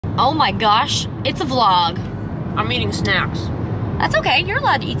Oh my gosh, it's a vlog. I'm eating snacks. That's okay, you're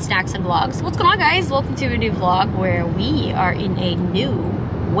allowed to eat snacks and vlogs. What's going on, guys? Welcome to a new vlog where we are in a new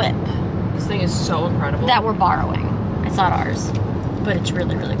whip. This thing is so incredible. That we're borrowing. It's not ours, but it's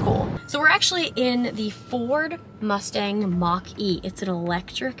really, really cool. So we're actually in the Ford Mustang Mach-E. It's an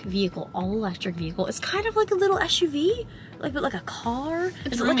electric vehicle, all electric vehicle. It's kind of like a little SUV, but like a car.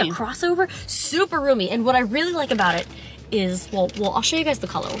 It's like a crossover, super roomy. And what I really like about it is, well, I'll show you guys the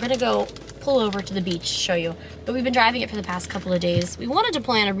color. We're gonna go pull over to the beach to show you. But we've been driving it for the past couple of days. We wanted to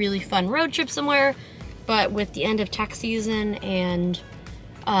plan a really fun road trip somewhere, but with the end of tax season and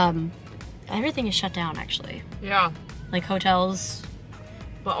everything is shut down actually. Yeah. Like hotels.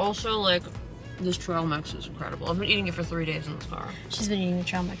 But also like, this trail mix is incredible. I've been eating it for 3 days in this car. She's been eating the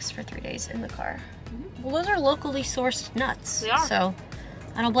trail mix for 3 days in the car. Well, those are locally sourced nuts. They are. So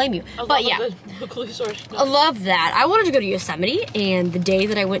I don't blame you. But yeah, locally sourced nuts. I love that. I wanted to go to Yosemite, and the day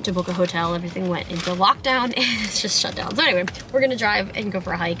that I went to book a hotel, everything went into lockdown and it's just shut down. So anyway, we're gonna drive and go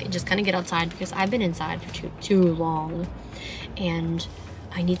for a hike and just kind of get outside because I've been inside for too long and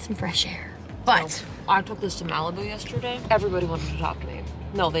I need some fresh air. But so, I took this to Malibu yesterday. Everybody wanted to talk to me.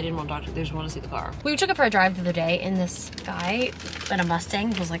 No, they didn't want to talk to me. They just wanted to see the car. We took it for a drive the other day, and this guy in a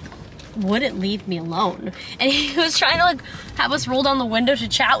Mustang was like, wouldn't leave me alone. And he was trying to like have us roll down the window to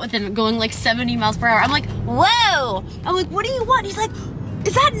chat with him going like 70 miles per hour. I'm like, whoa! I'm like, what do you want? He's like,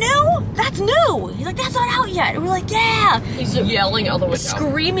 is that new? That's new. He's like, that's not out yet. And we're like, yeah. He's yelling out the window.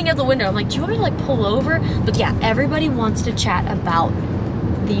 Screaming out the window. I'm like, do you want me to like pull over? But yeah, everybody wants to chat about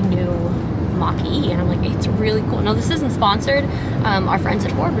the new Mach-E, and I'm like, it's really cool. No, this isn't sponsored. Our friends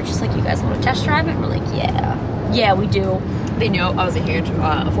at Ford were just like, you guys want to test drive it? And we're like, yeah, we do. They know I was a huge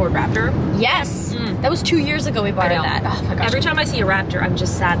Ford Raptor. Yes, that was 2 years ago we bought that. Oh my gosh. Every time I see a Raptor, I'm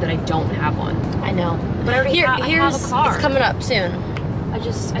just sad that I don't have one. I know. But I already have a car. It's coming up soon. I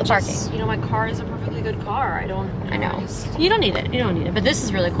just, you know, my car is a perfectly good car. I know. You don't need it. You don't need it. But this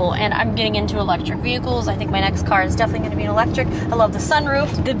is really cool. And I'm getting into electric vehicles. I think my next car is definitely going to be an electric. I love the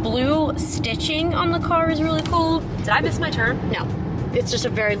sunroof. The blue stitching on the car is really cool. Did I miss my turn? No. It's just a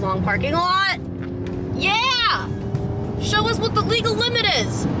very long parking lot. Yeah! Show us what the legal limit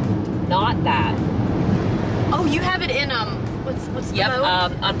is. Not that. Oh, you have it in, what's the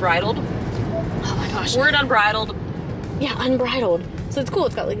mode? Unbridled. Oh my gosh. Word unbridled. Yeah, unbridled. So it's cool.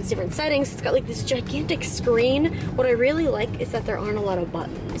 It's got like these different settings. It's got like this gigantic screen. What I really like is that there aren't a lot of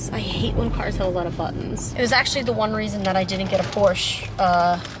buttons. I hate when cars have a lot of buttons. It was actually the one reason that I didn't get a Porsche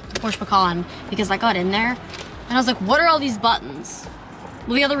Macan, because I got in there and I was like, what are all these buttons?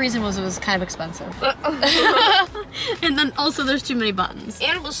 Well, the other reason was it was kind of expensive. And then also there's too many buttons.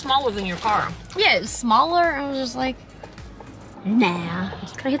 And it was smaller than your car. Yeah, it was smaller. I was just like, nah.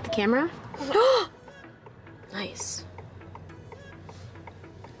 Can I hit the camera? Nice.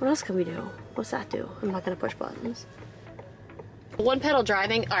 What else can we do? What's that do? I'm not gonna push buttons. One pedal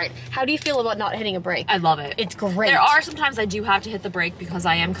driving. All right, how do you feel about not hitting a brake? I love it. It's great. There are sometimes I do have to hit the brake because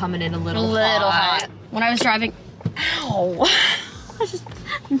I am coming in a little hot. When I was driving, ow. I just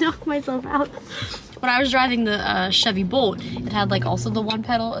knocked myself out. When I was driving the Chevy Bolt, it had like also the one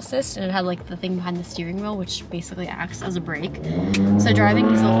pedal assist, and it had like the thing behind the steering wheel, which basically acts as a brake. So driving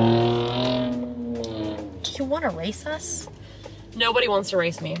these do you want to race us? Nobody wants to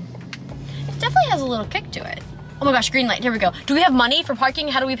race me. It definitely has a little kick to it. Oh my gosh, green light, here we go. Do we have money for parking?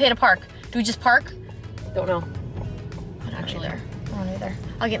 How do we pay to park? Do we just park? Don't know. I don't either. I don't either.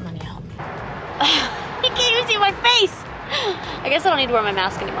 I'll get money out. You can't even see my face. I guess I don't need to wear my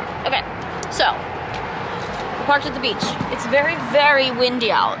mask anymore. Okay, so we're parked at the beach. It's very, very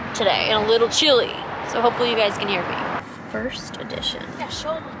windy out today and a little chilly. So hopefully you guys can hear me. First edition. Yeah,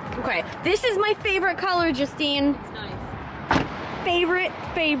 show them. Okay, this is my favorite color, Justine. It's nice.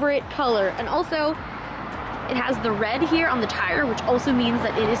 Favorite color. And also, it has the red here on the tire, which also means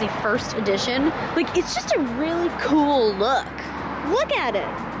that it is a first edition. Like, it's just a really cool look. Look at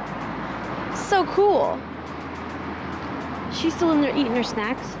it. So cool. She's still in there eating her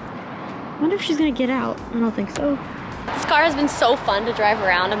snacks. I wonder if she's gonna get out. I don't think so. This car has been so fun to drive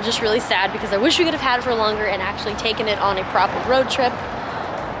around. I'm just really sad because I wish we could have had it for longer and actually taken it on a proper road trip.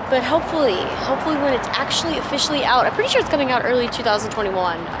 But hopefully when it's actually officially out, I'm pretty sure it's coming out early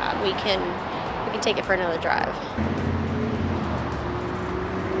 2021, we can take it for another drive.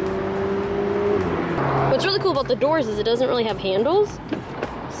 What's really cool about the doors is it doesn't really have handles.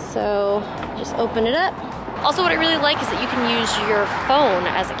 So just open it up. Also, what I really like is that you can use your phone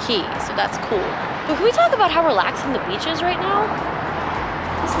as a key, so that's cool. But can we talk about how relaxing the beach is right now?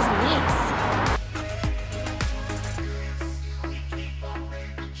 This is nice.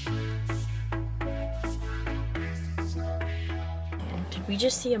 we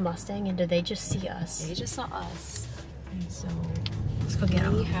just see a Mustang and did they just see us? They just saw us. And so Let's go get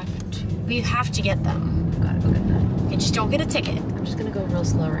them. we have to get them. gotta go get that. Okay, just don't get a ticket. I'm just gonna go real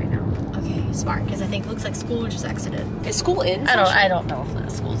slow right now. Okay, smart, because I think it looks like school just exited. Is school in I session? don't know if the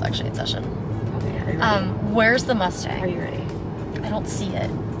school's actually in session. Okay, are you ready? Where's the Mustang? Are you ready? I don't see it.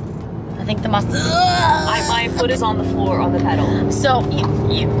 I think the Mustang. My foot is on the floor on the pedal. So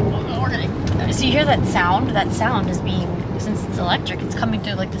so you hear that sound? That sound is being, since it's electric, it's coming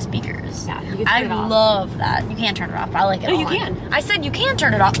through like the speakers. Yeah, you can turn I it off. love that. You can't turn it off. I like it. No, you on. can. I said you can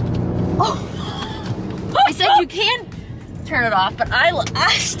turn it off. Oh. I said you can turn it off, but I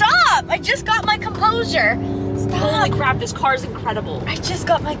stop. I just got my composure. Stop. Holy crap, this car's incredible. I just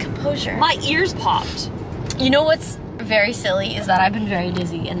got my composure. My ears popped. You know what's very silly is that I've been very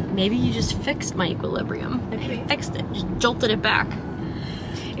dizzy, and maybe you just fixed my equilibrium. Maybe you fixed it, just jolted it back.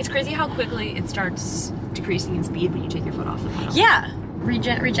 It's crazy how quickly it starts decreasing in speed when you take your foot off the pedal. Yeah,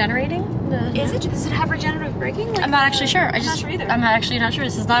 regenerating. Does it have regenerative braking? Like I'm not actually sure. I'm not sure either. I'm actually not sure.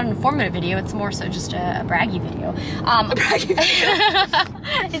 This is not an informative video. It's more so just a braggy video. A braggy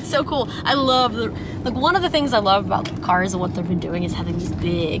video. It's so cool. I love one of the things I love about cars and what they've been doing is having these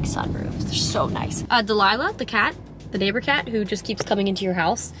big sunroofs. They're so nice. Delilah, the cat, the neighbor cat who just keeps coming into your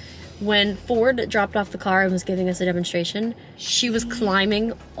house. When Ford dropped off the car and was giving us a demonstration, she was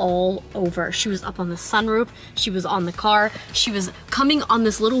climbing all over. She was up on the sunroof, she was on the car, she was coming on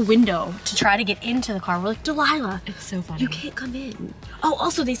this little window to try to get into the car. We're like, Delilah, It's so funny. you can't come in. Oh,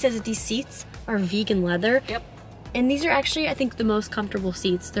 also they said that these seats are vegan leather. Yep. And these are actually, I think, the most comfortable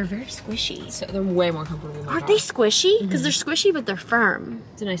seats. They're very squishy. So they're way more comfortable than my Aren't car. they squishy? Because they're squishy, but they're firm.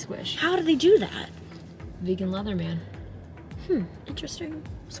 It's a nice squish. How do they do that? Vegan leather, man. Interesting.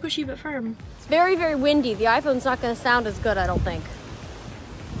 Squishy but firm. It's very, very windy. The iPhone's not going to sound as good, I don't think.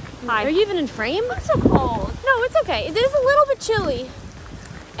 Hi. Are you even in frame? It's so cold. No, it's okay. It is a little bit chilly.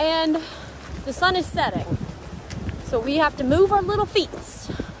 And the sun is setting. So we have to move our little feet.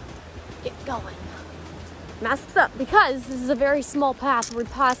 Get going. Masks up, because this is a very small path where we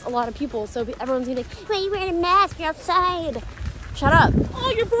pass a lot of people. So everyone's going to be like, why are you wearing a mask? You're outside. Shut up.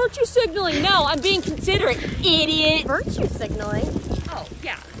 Oh, you're virtue signaling. No, I'm being considerate, idiot. Virtue signaling? Oh,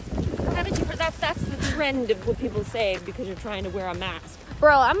 yeah. That's the trend of what people say because you're trying to wear a mask.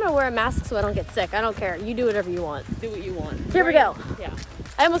 Bro, I'm gonna wear a mask so I don't get sick. I don't care. You do whatever you want. Do what you want. Here we go. Yeah.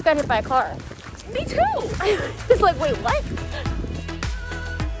 I almost got hit by a car. Me too. It's like, wait, what?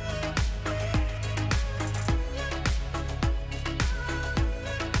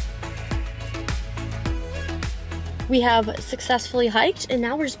 We have successfully hiked, and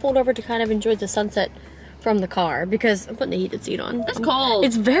now we're just pulled over to kind of enjoy the sunset from the car because I'm putting the heated seat on. It's cold.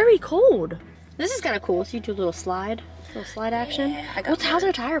 It's very cold. This is kind of cool. So you do a little slide action. Yeah, How's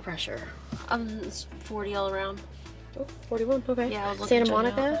our tire pressure? It's 40 all around. Oh, 41, okay. Yeah, I was looking Santa to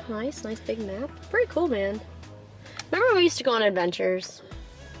check it Monica, nice big map. Pretty cool, man. Remember when we used to go on adventures?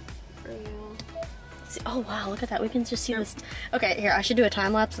 See, oh wow, look at that. We can just see this. Okay, here, I should do a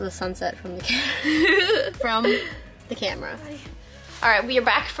time lapse of the sunset from the camera. All right, we are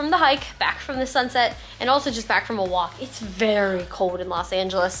back from the hike, back from the sunset, and also just back from a walk. It's very cold in Los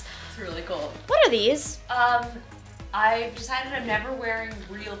Angeles. It's really cold. What are these? I've decided I'm never wearing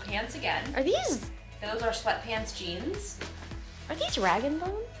real pants again. Are these Those are sweatpants jeans. Rag and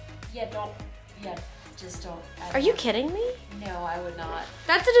Bone? Just don't. Are you kidding me? No, I would not.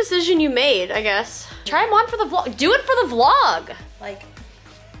 That's a decision you made, I guess. Try them on for the vlog. Do it for the vlog. Like,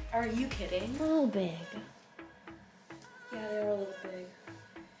 are you kidding? A little big. Yeah, they are a little big.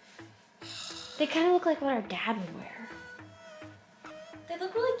 They kind of look like what our dad would wear. They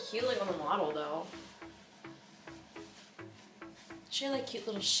look really cute, like on the model, though. She had like cute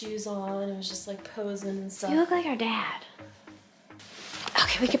little shoes on and was just like posing and stuff. You look like our dad.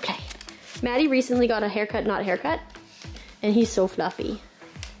 Okay, we can play. Maddie recently got a haircut, not a haircut, and he's so fluffy.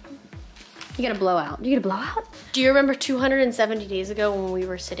 You got a blowout. You get a blowout? Do you remember 270 days ago when we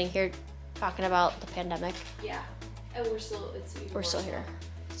were sitting here talking about the pandemic? Yeah. And we're still, We're still here.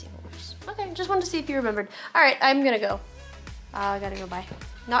 It's even worse. Okay, just wanted to see if you remembered. All right, I'm gonna go. I gotta go, bye.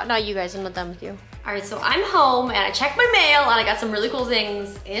 Not you guys, I'm not done with you. All right, so I'm home and I checked my mail and I got some really cool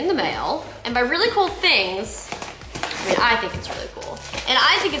things in the mail. And by really cool things, I mean, I think it's really cool. And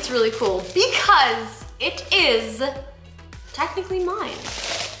I think it's really cool because it is technically mine.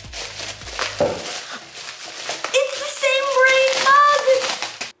 It's the same brain mug!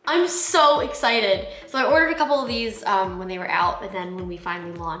 I'm so excited. So I ordered a couple of these when they were out, and then when we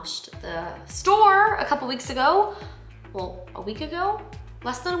finally launched the store a couple weeks ago, well, a week ago?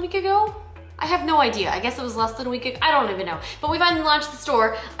 Less than a week ago? I have no idea. I guess it was less than a week ago. I don't even know. But we finally launched the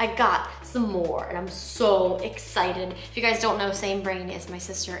store. I got some more and I'm so excited. If you guys don't know, Same Brain is my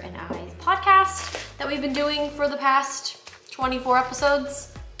sister and I's podcast that we've been doing for the past 24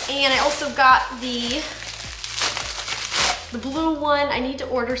 episodes. And I also got the blue one. I need to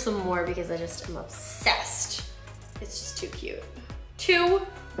order some more because I just am obsessed. It's just too cute. Too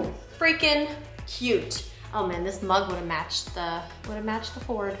freaking cute. Oh man, this mug would have matched the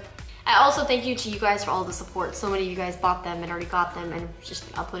Ford. I also thank you to you guys for all the support. So many of you guys bought them and already got them and just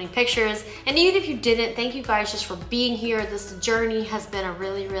been uploading pictures. And even if you didn't, thank you guys just for being here. This journey has been a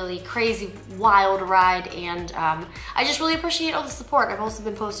really, really crazy, wild ride. And I just really appreciate all the support. I've also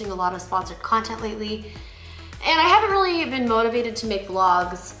been posting a lot of sponsored content lately. And I haven't really been motivated to make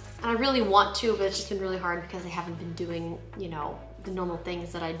vlogs. And I really want to, but it's just been really hard because I haven't been doing, you know, the normal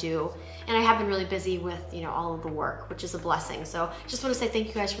things that I do. And I have been really busy with, you know, all of the work, which is a blessing. So just want to say thank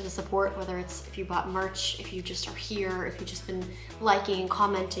you guys for the support, whether it's if you bought merch, if you just are here, if you've just been liking,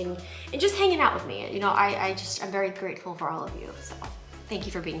 commenting, and just hanging out with me. You know, I'm very grateful for all of you. So thank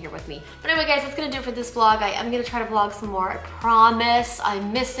you for being here with me. But anyway, guys, that's gonna do it for this vlog. I'm gonna try to vlog some more, I promise. I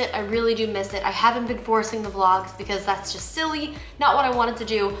miss it, I really do miss it. I haven't been forcing the vlogs because that's just silly, not what I wanted to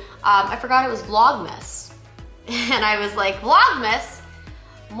do. I forgot it was Vlogmas. And I was like, Vlogmas?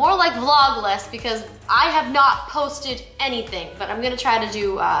 More like Vlogless because I have not posted anything, but I'm gonna try to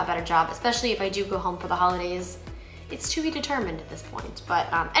do a better job, especially if I do go home for the holidays. It's to be determined at this point. But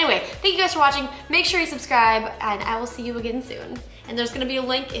anyway, thank you guys for watching. Make sure you subscribe and I will see you again soon. And there's gonna be a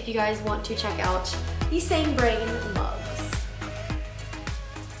link if you guys want to check out the Same Brain mug.